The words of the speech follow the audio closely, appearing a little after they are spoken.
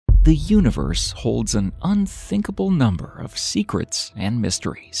The universe holds an unthinkable number of secrets and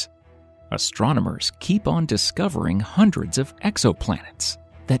mysteries. Astronomers keep on discovering hundreds of exoplanets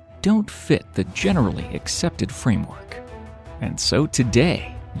that don't fit the generally accepted framework. And so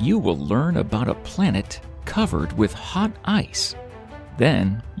today, you will learn about a planet covered with hot ice.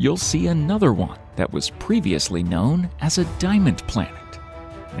 Then you'll see another one that was previously known as a diamond planet.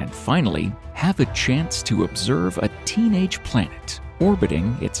 And finally, have a chance to observe a teenage planet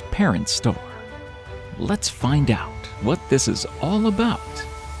orbiting its parent star. Let's find out what this is all about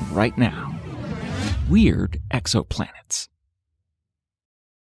right now. Weird exoplanets.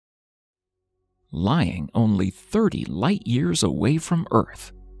 Lying only 30 light-years away from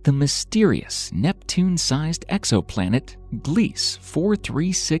Earth, the mysterious Neptune-sized exoplanet Gliese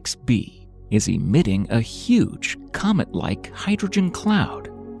 436b is emitting a huge comet-like hydrogen cloud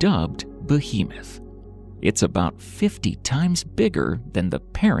dubbed Behemoth. It's about 50 times bigger than the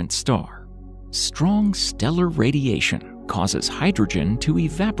parent star. Strong stellar radiation causes hydrogen to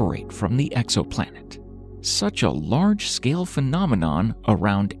evaporate from the exoplanet. Such a large-scale phenomenon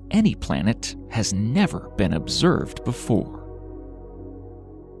around any planet has never been observed before.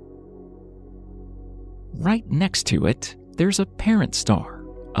 Right next to it, there's a parent star,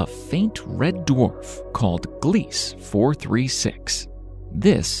 a faint red dwarf called Gliese 436.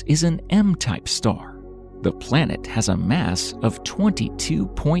 This is an M-type star. The planet has a mass of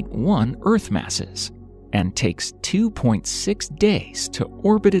 22.1 Earth masses and takes 2.6 days to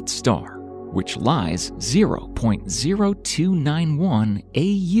orbit its star, which lies 0.0291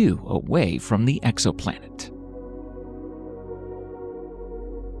 AU away from the exoplanet.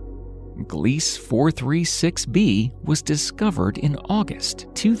 Gliese 436b was discovered in August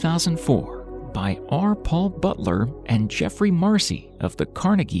 2004 by R. Paul Butler and Jeffrey Marcy of the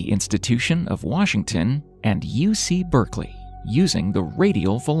Carnegie Institution of Washington and UC Berkeley using the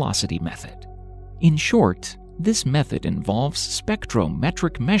radial velocity method. In short, this method involves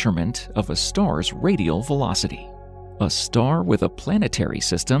spectrometric measurement of a star's radial velocity. A star with a planetary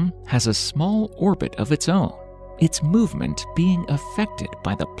system has a small orbit of its own, its movement being affected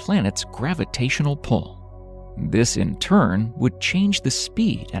by the planet's gravitational pull. This in turn would change the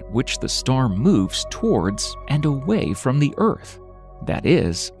speed at which the star moves towards and away from the Earth. That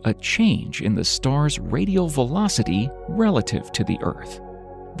is, a change in the star's radial velocity relative to the Earth.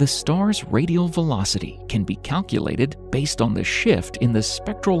 The star's radial velocity can be calculated based on the shift in the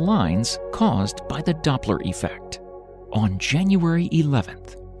spectral lines caused by the Doppler effect. On January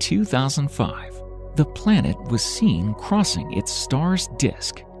 11th, 2005, the planet was seen crossing its star's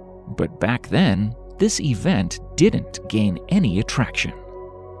disk. But back then, this event didn't gain any attraction.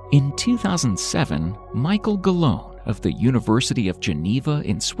 In 2007, Michael Gallone of the University of Geneva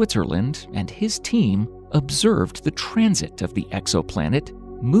in Switzerland and his team observed the transit of the exoplanet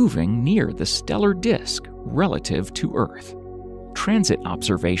moving near the stellar disk relative to Earth. Transit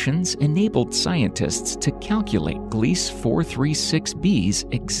observations enabled scientists to calculate Gliese 436b's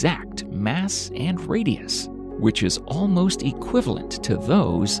exact mass and radius, which is almost equivalent to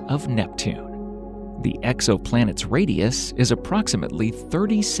those of Neptune. The exoplanet's radius is approximately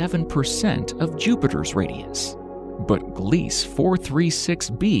 37% of Jupiter's radius. But Gliese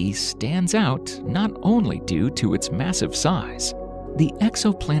 436b stands out not only due to its massive size. The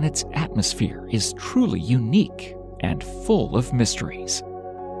exoplanet's atmosphere is truly unique and full of mysteries.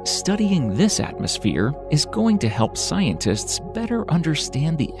 Studying this atmosphere is going to help scientists better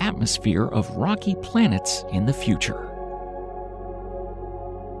understand the atmosphere of rocky planets in the future.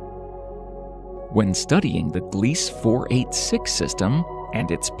 When studying the Gliese 486 system and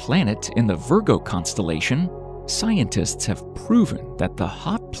its planet in the Virgo constellation, scientists have proven that the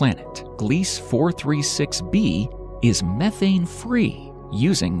hot planet Gliese 436b is methane-free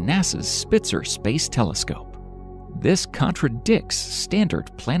using NASA's Spitzer Space Telescope. This contradicts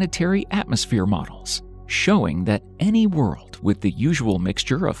standard planetary atmosphere models, showing that any world with the usual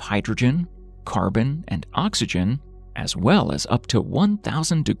mixture of hydrogen, carbon, and oxygen, as well as up to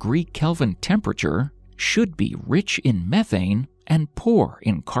 1,000 degree Kelvin temperature, should be rich in methane and poor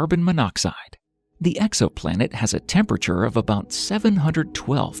in carbon monoxide. The exoplanet has a temperature of about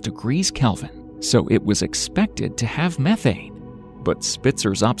 712 degrees Kelvin, so it was expected to have methane. But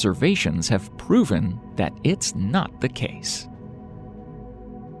Spitzer's observations have proven that it's not the case.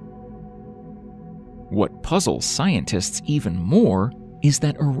 What puzzles scientists even more is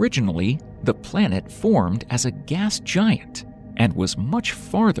that originally the planet formed as a gas giant and was much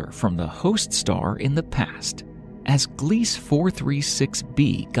farther from the host star in the past. As Gliese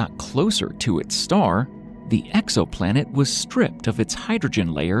 436b got closer to its star, the exoplanet was stripped of its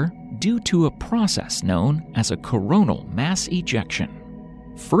hydrogen layer due to a process known as a coronal mass ejection.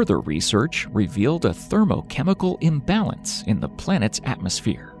 Further research revealed a thermochemical imbalance in the planet's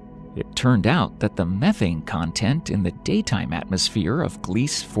atmosphere. It turned out that the methane content in the daytime atmosphere of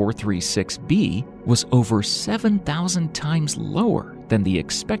Gliese 436b was over 7,000 times lower than the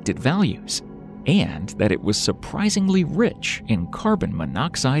expected values, and that it was surprisingly rich in carbon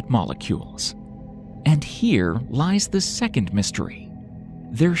monoxide molecules. And here lies the second mystery.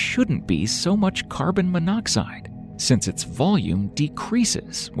 There shouldn't be so much carbon monoxide, since its volume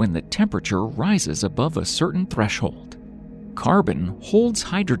decreases when the temperature rises above a certain threshold. Carbon holds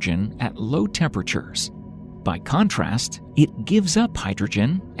hydrogen at low temperatures. By contrast, it gives up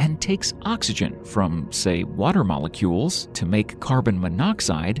hydrogen and takes oxygen from, say, water molecules to make carbon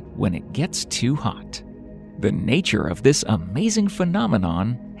monoxide when it gets too hot. The nature of this amazing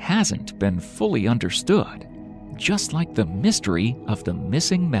phenomenon hasn't been fully understood, just like the mystery of the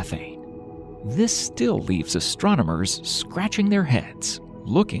missing methane. This still leaves astronomers scratching their heads,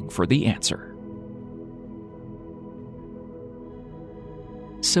 looking for the answer.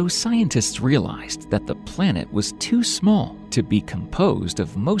 So scientists realized that the planet was too small to be composed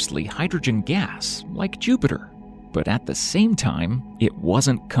of mostly hydrogen gas, like Jupiter. But at the same time, it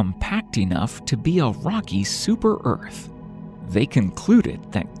wasn't compact enough to be a rocky super-Earth. They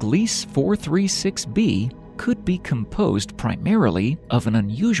concluded that Gliese 436b could be composed primarily of an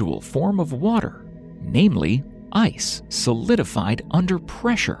unusual form of water, namely ice solidified under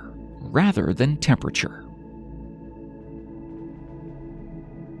pressure rather than temperature.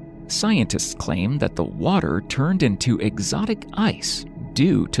 Scientists claim that the water turned into exotic ice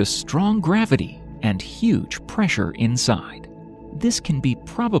due to strong gravity and huge pressure inside. This can be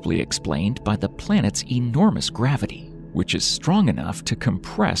probably explained by the planet's enormous gravity, which is strong enough to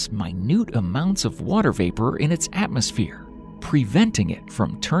compress minute amounts of water vapor in its atmosphere, preventing it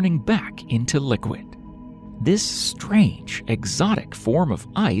from turning back into liquid. This strange, exotic form of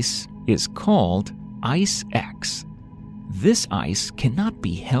ice is called Ice X. This ice cannot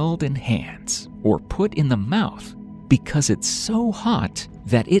be held in hands or put in the mouth because it's so hot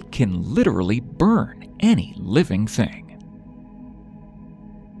that it can literally burn any living thing.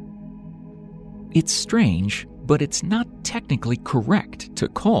 It's strange, but it's not technically correct to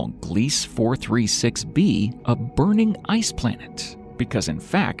call Gliese 436b a burning ice planet, because in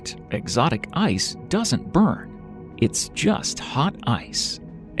fact, exotic ice doesn't burn. It's just hot ice,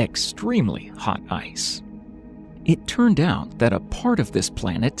 extremely hot ice. It turned out that a part of this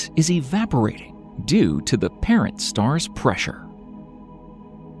planet is evaporating due to the parent star's pressure.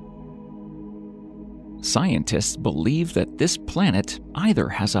 Scientists believe that this planet either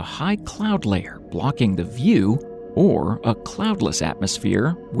has a high cloud layer blocking the view or a cloudless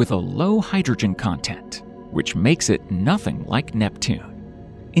atmosphere with a low hydrogen content, which makes it nothing like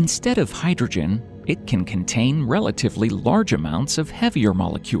Neptune. Instead of hydrogen, it can contain relatively large amounts of heavier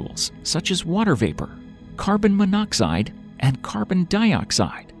molecules, such as water vapor, carbon monoxide, and carbon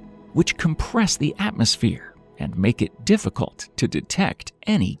dioxide, which compress the atmosphere and make it difficult to detect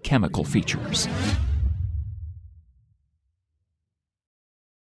any chemical features.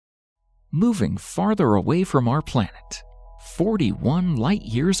 Moving farther away from our planet, 41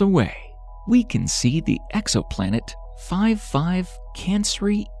 light-years away, we can see the exoplanet 55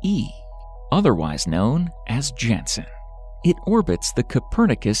 Cancri e, otherwise known as Janssen. It orbits the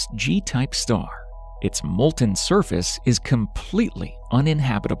Copernicus G-type star. Its molten surface is completely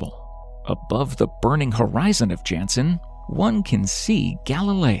uninhabitable. Above the burning horizon of Janssen, one can see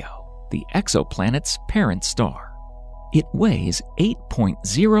Galileo, the exoplanet's parent star. It weighs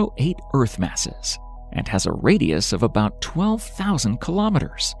 8.08 Earth masses and has a radius of about 12,000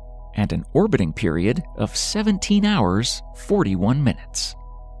 kilometers and an orbiting period of 17 hours, 41 minutes.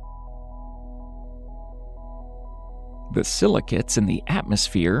 The silicates in the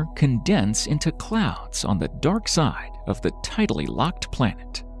atmosphere condense into clouds on the dark side of the tidally locked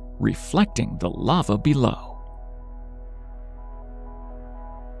planet, reflecting the lava below.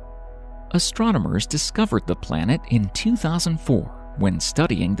 Astronomers discovered the planet in 2004 when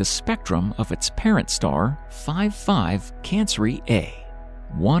studying the spectrum of its parent star 55 Cancri A,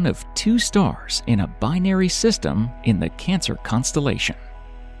 one of two stars in a binary system in the Cancer constellation.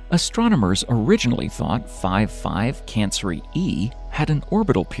 Astronomers originally thought 55 Cancri e had an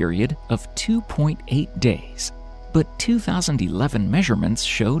orbital period of 2.8 days, but 2011 measurements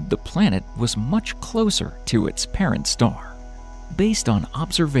showed the planet was much closer to its parent star. Based on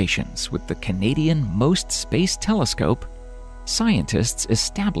observations with the Canadian MOST Space Telescope, scientists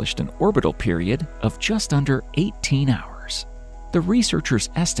established an orbital period of just under 18 hours. The researchers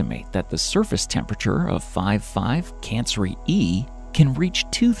estimate that the surface temperature of 55 Cancri e can reach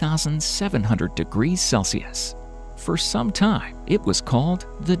 2,700 degrees Celsius, For some time, it was called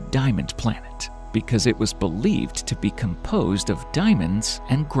the Diamond Planet because it was believed to be composed of diamonds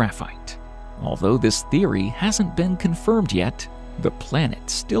and graphite. Although this theory hasn't been confirmed yet, the planet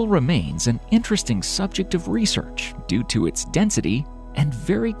still remains an interesting subject of research due to its density and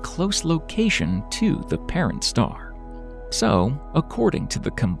very close location to the parent star. So, according to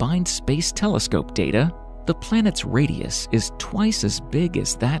the Combined Space Telescope data, the planet's radius is twice as big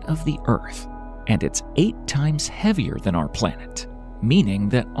as that of the Earth, and it's 8 times heavier than our planet, meaning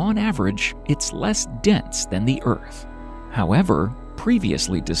that on average, it's less dense than the Earth. However,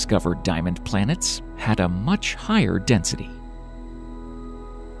 previously discovered diamond planets had a much higher density.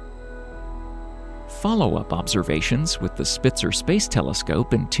 Follow-up observations with the Spitzer Space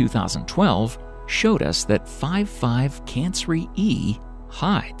Telescope in 2012 showed us that 55 Cancri E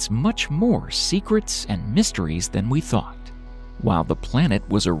hides much more secrets and mysteries than we thought. While the planet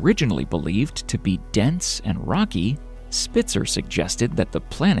was originally believed to be dense and rocky, Spitzer suggested that the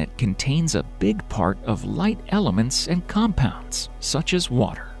planet contains a big part of light elements and compounds, such as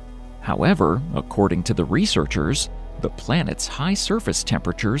water. However, according to the researchers, the planet's high surface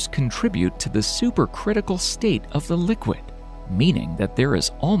temperatures contribute to the supercritical state of the liquid, meaning that there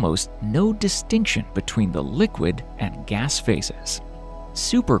is almost no distinction between the liquid and gas phases.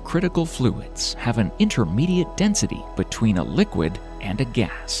 Supercritical fluids have an intermediate density between a liquid and a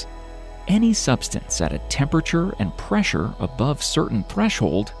gas. Any substance at a temperature and pressure above certain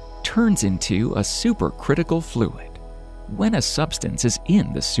threshold turns into a supercritical fluid. When a substance is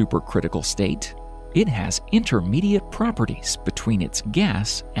in the supercritical state, it has intermediate properties between its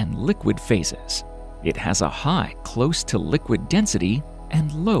gas and liquid phases. It has a high close to liquid density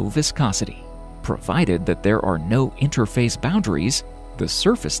and low viscosity. Provided that there are no interface boundaries, the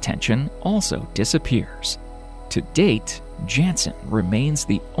surface tension also disappears. To date, Janssen remains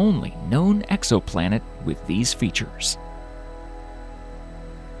the only known exoplanet with these features.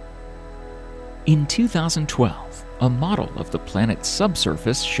 In 2012, a model of the planet's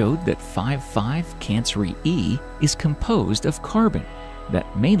subsurface showed that 55 Cancri E is composed of carbon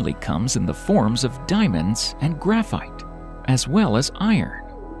that mainly comes in the forms of diamonds and graphite, as well as iron,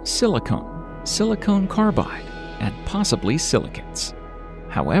 silicon carbide, and possibly silicates.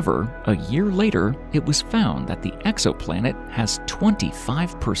 However, a year later, it was found that the exoplanet has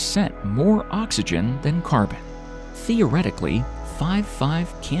 25% more oxygen than carbon. Theoretically,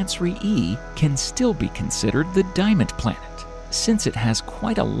 55 Cancri E can still be considered the diamond planet, since it has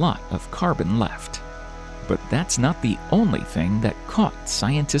quite a lot of carbon left. But that's not the only thing that caught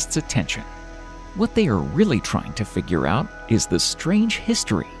scientists' attention. What they are really trying to figure out is the strange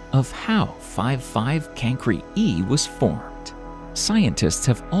history of how 55 Cancri E was formed. Scientists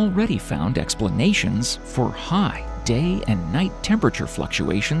have already found explanations for high day and night temperature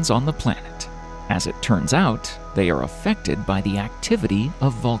fluctuations on the planet. As it turns out, they are affected by the activity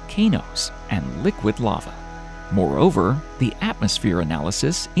of volcanoes and liquid lava. Moreover, the atmosphere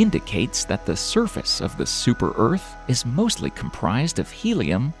analysis indicates that the surface of the super-Earth is mostly comprised of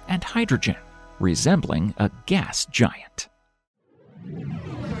helium and hydrogen, resembling a gas giant.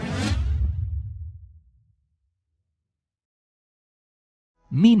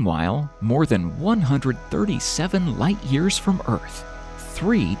 Meanwhile, more than 137 light-years from Earth,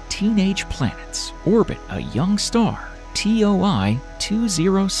 3 teenage planets orbit a young star, TOI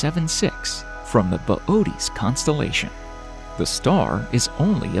 2076, from the Boötes constellation. The star is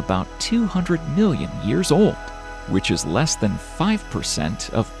only about 200 million years old, which is less than 5%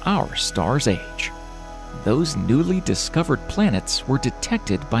 of our star's age. Those newly discovered planets were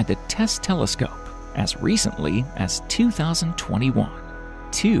detected by the TESS telescope as recently as 2021.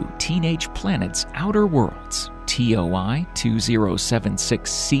 2 teenage planets' outer worlds, TOI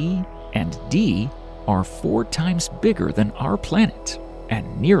 2076c and D, are 4 times bigger than our planet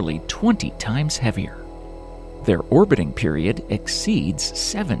and nearly 20 times heavier. Their orbiting period exceeds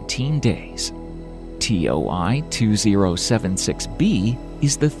 17 days. TOI 2076b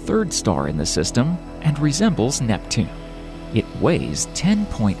is the 3rd star in the system and resembles Neptune. It weighs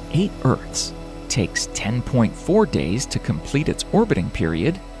 10.8 Earths, takes 10.4 days to complete its orbiting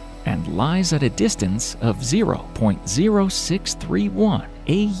period, and lies at a distance of 0.0631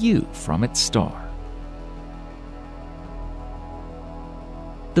 AU from its star.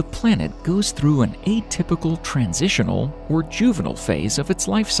 The planet goes through an atypical transitional or juvenile phase of its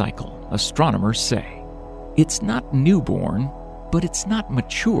life cycle, astronomers say. It's not newborn, but it's not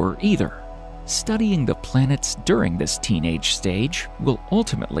mature either. Studying the planets during this teenage stage will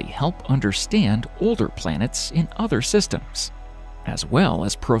ultimately help understand older planets in other systems, as well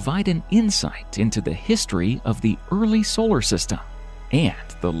as provide an insight into the history of the early solar system and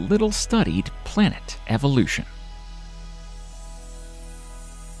the little-studied planet evolution.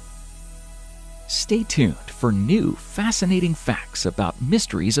 Stay tuned for new, fascinating facts about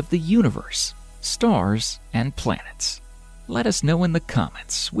mysteries of the universe, stars, and planets. Let us know in the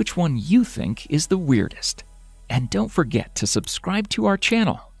comments which one you think is the weirdest. And don't forget to subscribe to our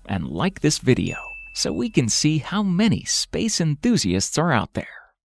channel and like this video so we can see how many space enthusiasts are out there.